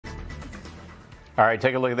All right,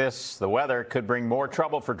 take a look at this. The weather could bring more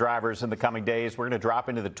trouble for drivers in the coming days. We're going to drop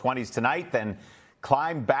into the 20s tonight, then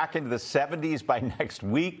climb back into the 70s by next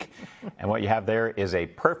week. And what you have there is a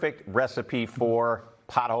perfect recipe for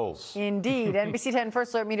potholes. Indeed. NBC10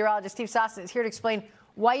 First Alert meteorologist Steve Sosna is here to explain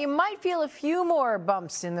why you might feel a few more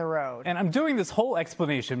bumps in the road. And I'm doing this whole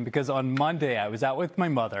explanation because on Monday I was out with my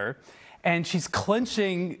mother and she's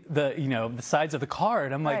clenching the sides of the car,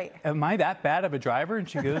 and I'm like, Am I that bad of a driver? And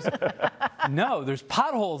she goes, no, there's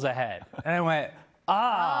potholes ahead. And I went,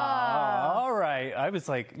 all right. I was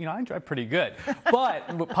like, I drive pretty good.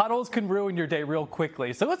 But potholes can ruin your day real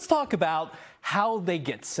quickly. So let's talk about how they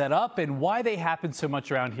get set up and why they happen so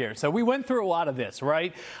much around here. So we went through a lot of this,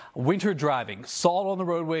 right? Winter driving, salt on the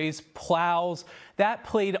roadways, plows, that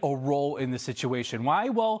played a role in the situation. Why?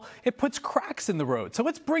 Well, it puts cracks in the road. So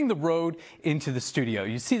let's bring the road into the studio.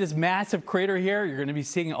 You see this massive crater here? You're going to be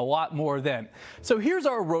seeing a lot more of them. So here's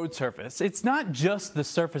our road surface. It's not just the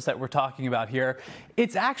surface that we're talking about here.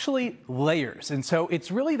 It's actually layers. And so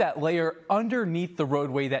it's really that layer underneath the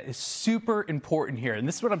roadway that is super important here. And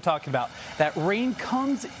this is what I'm talking about. That rain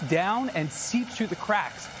comes down and seeps through the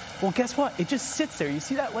cracks. Well, guess what? It just sits there. You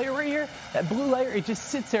see that layer right here? That blue layer? It just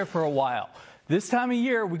sits there for a while. This time of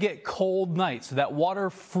year, we get cold nights, so that water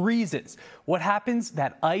freezes. What happens?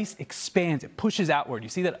 That ice expands. It pushes outward. You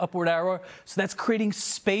see that upward arrow? So that's creating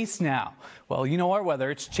space now. Well, you know our weather.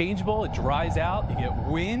 It's changeable. It dries out. You get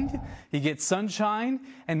wind. You get sunshine.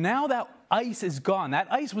 And now that ice is gone. That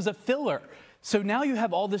ice was a filler. So now you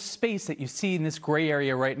have all this space that you see in this gray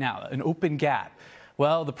area right now, an open gap.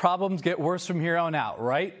 Well, the problems get worse from here on out,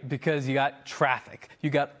 right? Because you got traffic. You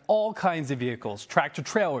got all kinds of vehicles, tractor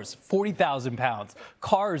trailers, 40,000 pounds,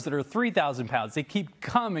 cars that are 3,000 pounds. They keep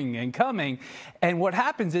coming and coming. And what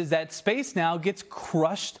happens is that space now gets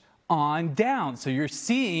crushed on down. So you're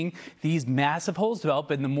seeing these massive holes develop,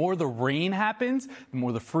 and the more the rain happens, the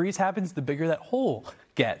more the freeze happens, the bigger that hole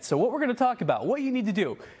gets. So what we're going to talk about, what you need to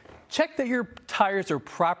do, check that your tires are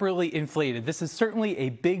properly inflated. This is certainly a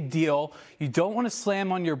big deal. You don't want to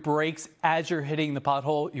slam on your brakes as you're hitting the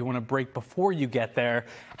pothole. You want to brake before you get there.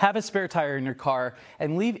 Have a spare tire in your car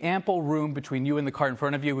and leave ample room between you and the car in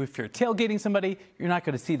front of you. If you're tailgating somebody, you're not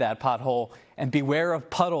going to see that pothole. And beware of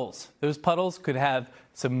puddles. Those puddles could have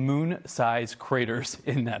some moon-sized craters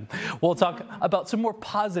in them. We'll talk about some more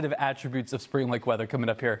positive attributes of spring-like weather coming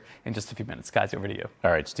up here in just a few minutes. Guys, over to you.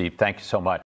 All right, Steve, thank you so much.